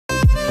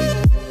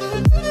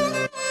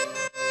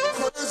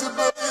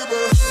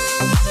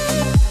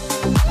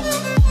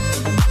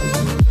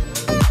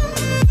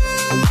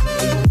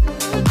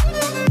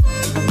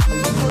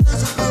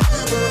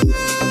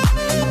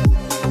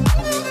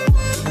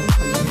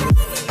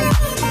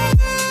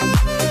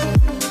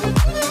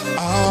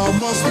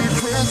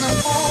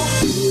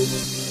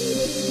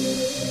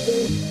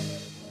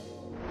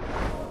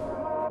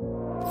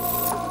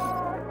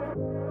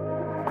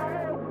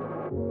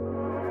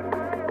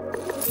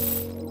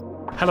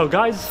Hello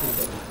guys,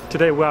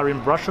 today we are in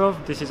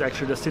Brasov. This is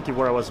actually the city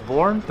where I was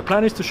born. The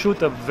plan is to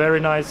shoot a very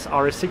nice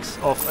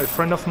RS6 of a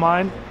friend of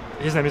mine.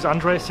 His name is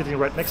Andrei, sitting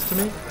right next to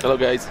me. Hello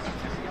guys.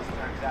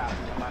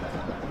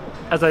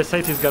 As I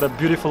said, he's got a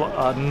beautiful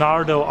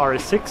Nardo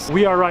RS6.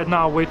 We are right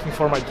now waiting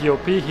for my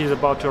DOP. He's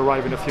about to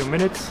arrive in a few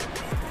minutes.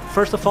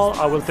 First of all,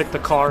 I will take the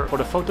car for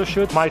the photo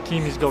shoot. My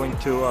team is going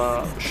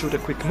to shoot a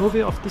quick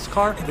movie of this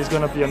car. It's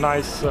going to be a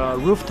nice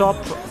rooftop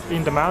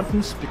in the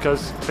mountains,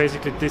 because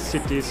basically this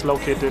city is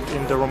located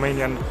in the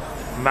Romanian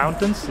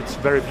mountains. It's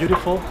very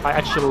beautiful. I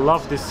actually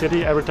love this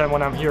city. Every time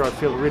when I'm here I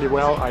feel really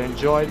well. I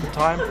enjoy the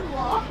time,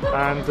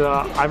 and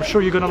I'm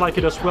sure you're going to like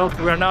it as well.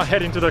 We are now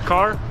heading to the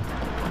car.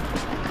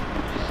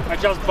 I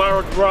just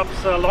borrowed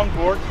Rob's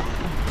longboard.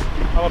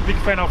 I'm a big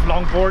fan of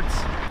longboards.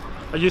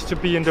 I used to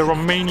be in the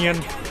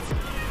Romanian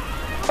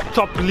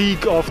top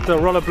league of the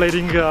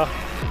rollerblading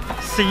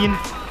scene.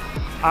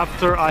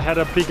 After I had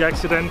a big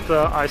accident,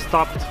 I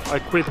stopped, I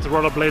quit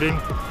rollerblading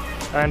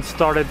and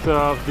started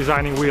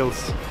designing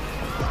wheels.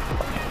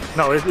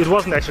 No, it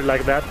wasn't actually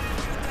like that.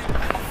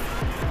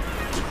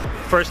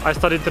 First I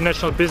studied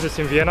international business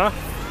in Vienna,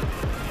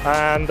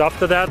 and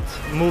after that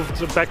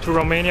moved back to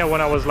Romania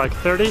when I was like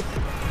 30,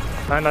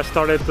 and I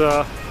started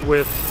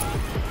with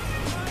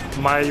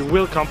my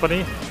wheel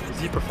company,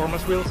 Z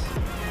Performance Wheels.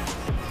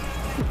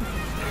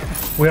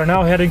 We are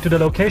now heading to the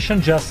location,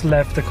 just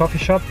left the coffee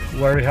shop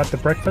where we had the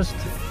breakfast.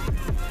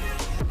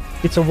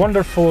 It's a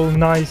wonderful,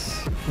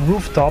 nice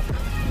rooftop.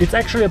 It's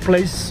actually a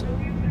place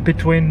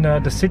between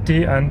the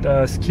city and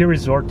a ski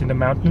resort in the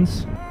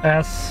mountains.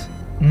 As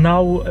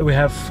now we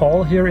have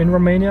fall here in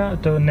Romania,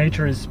 the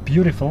nature is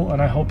beautiful,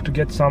 and I hope to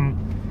get some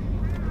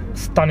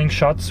stunning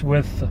shots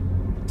with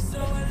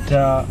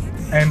the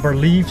amber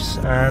leaves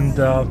and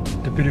the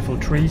beautiful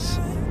trees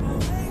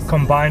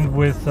combined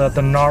with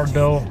the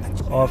Nardo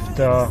of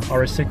the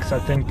RS6. I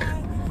think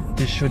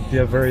this should be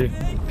a very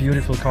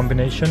beautiful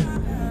combination.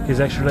 He's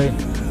actually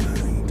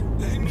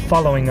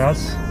following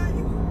us.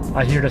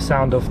 I hear the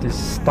sound of this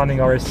stunning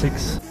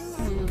RS6.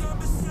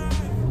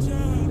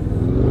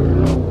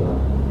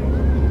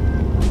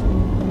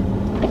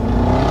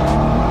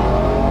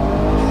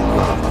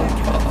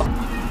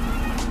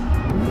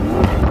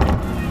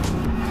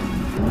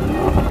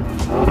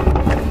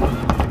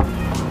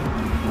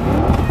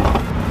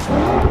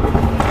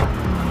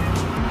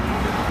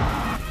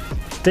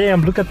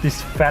 Damn, look at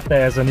this fat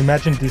ass, and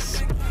imagine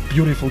this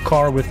beautiful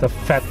car with a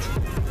fat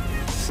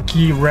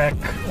ski rack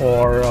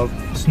or a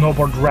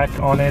snowboard rack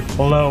on it.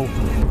 Low,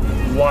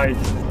 wide,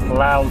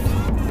 loud,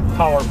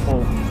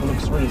 powerful. It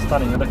looks really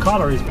stunning, and the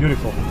color is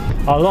beautiful.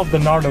 I love the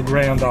Nardo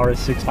grey on the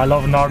RS6. I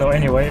love Nardo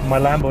anyway. My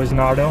Lambo is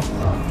Nardo,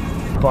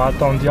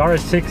 but on the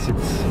RS6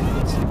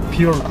 it's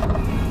pure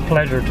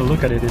pleasure to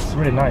look at it. It's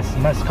really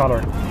nice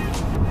color.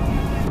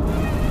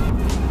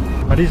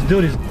 But this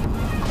dude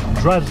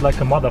drives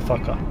like a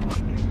motherfucker.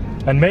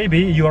 And maybe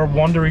you are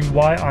wondering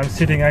why I'm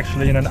sitting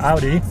actually in an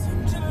Audi.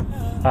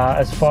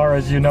 As far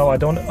as you know, I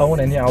don't own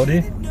any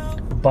Audi,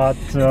 but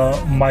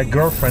my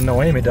girlfriend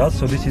Noemi does,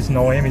 so this is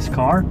Noemi's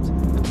car.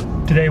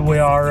 Today we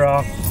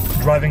are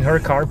driving her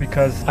car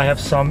because I have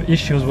some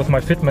issues with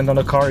my fitment on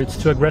the car. It's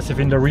too aggressive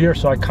in the rear,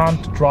 so I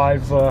can't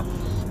drive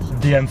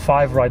the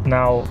M5 right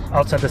now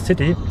outside the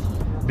city,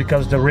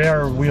 because the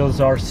rear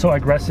wheels are so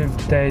aggressive.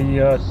 They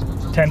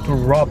tend to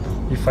rub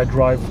if I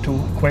drive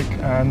too quick,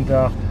 and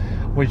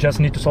we just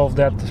need to solve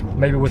that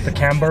maybe with the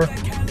camber.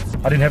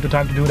 I didn't have the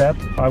time to do that.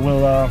 I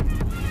will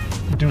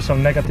do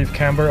some negative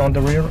camber on the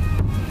rear,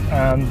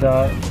 and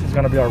it's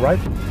gonna be alright.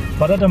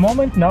 But at the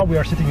moment now we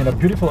are sitting in a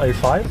beautiful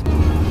A5.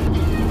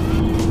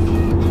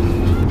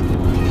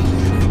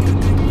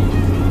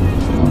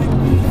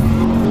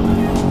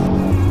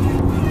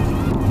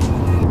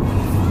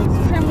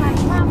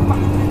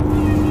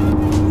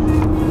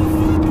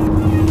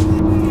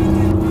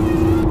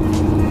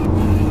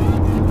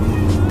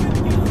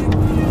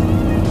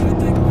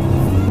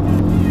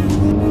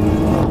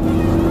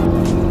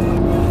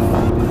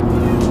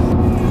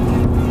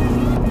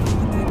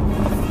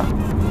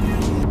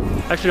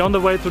 Actually on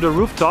the way to the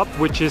rooftop,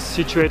 which is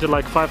situated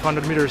like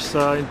 500 meters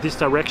in this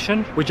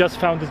direction, we just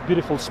found this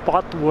beautiful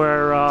spot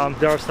where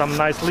there are some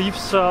nice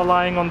leaves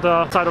lying on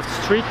the side of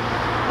the street.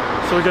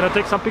 So we're gonna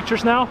take some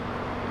pictures now.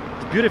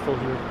 It's beautiful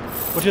here.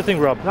 What do you think,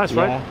 Rob? Nice,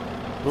 yeah,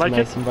 right? Like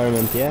nice it?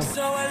 Environment, yeah.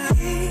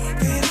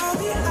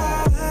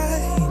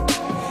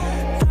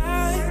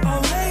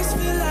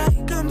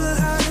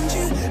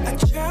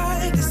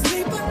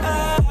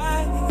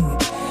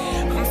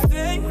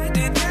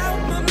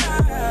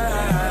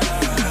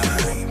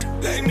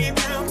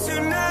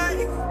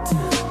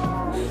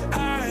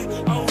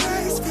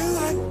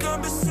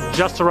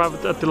 Just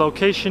arrived at the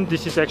location.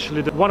 This is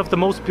actually one of the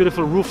most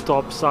beautiful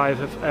rooftops I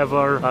have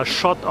ever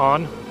shot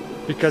on,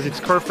 because it's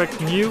perfect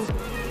new.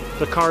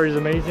 The car is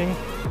amazing.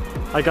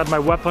 I got my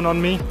weapon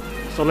on me,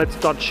 so let's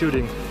start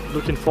shooting.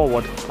 Looking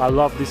forward. I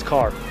love this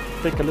car.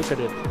 Take a look at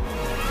it.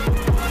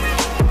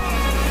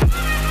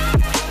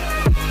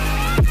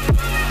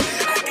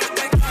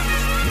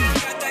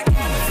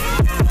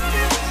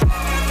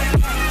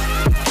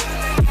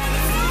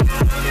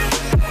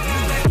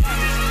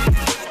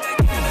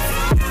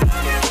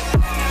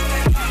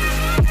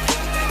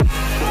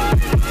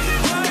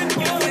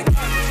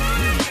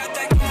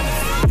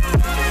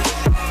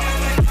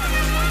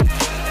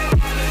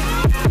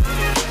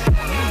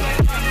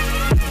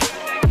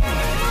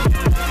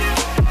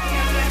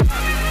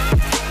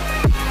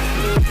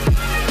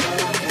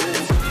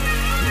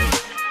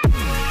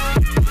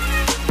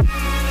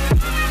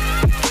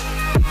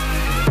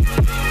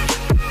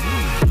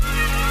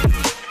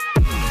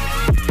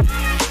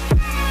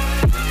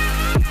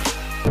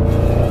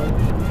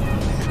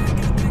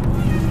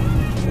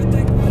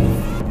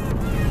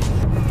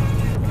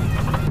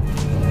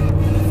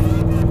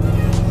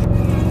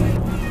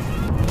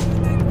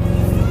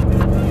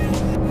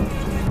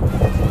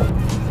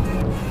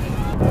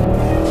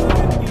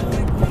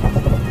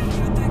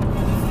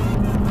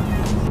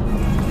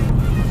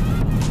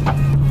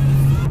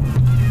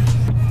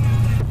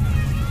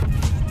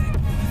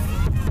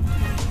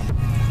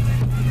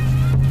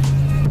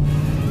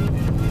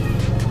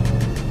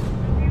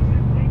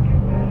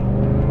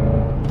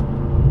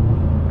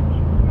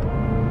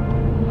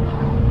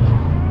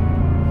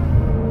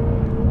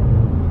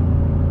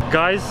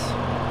 Guys,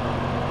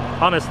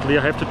 honestly,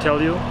 I have to tell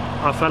you,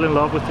 I fell in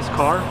love with this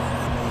car.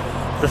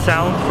 The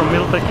sound from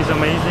Milltek is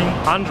amazing.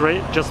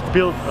 Andre just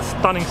built a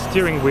stunning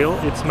steering wheel.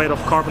 It's made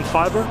of carbon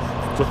fiber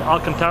with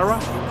Alcantara.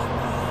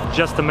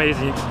 Just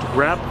amazing to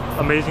grab,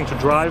 amazing to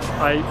drive.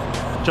 I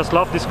just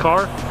love this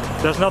car.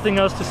 There's nothing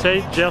else to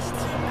say, just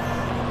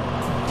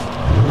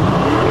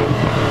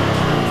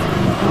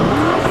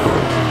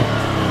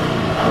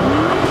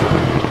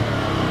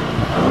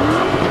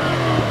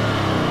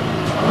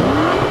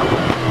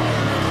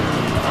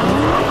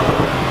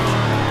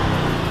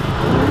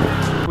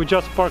we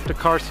just parked the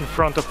cars in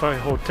front of a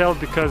hotel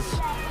because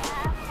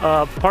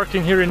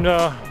parking here in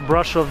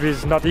Brasov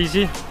is not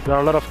easy. There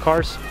are a lot of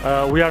cars.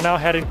 We are now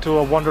heading to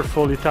a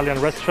wonderful Italian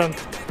restaurant.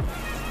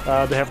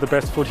 They have the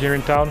best food here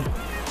in town.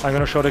 I'm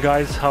gonna show the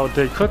guys how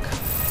they cook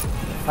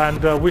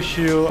and wish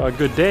you a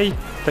good day.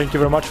 Thank you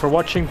very much for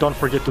watching. Don't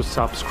forget to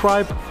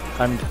subscribe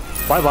and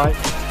bye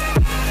bye.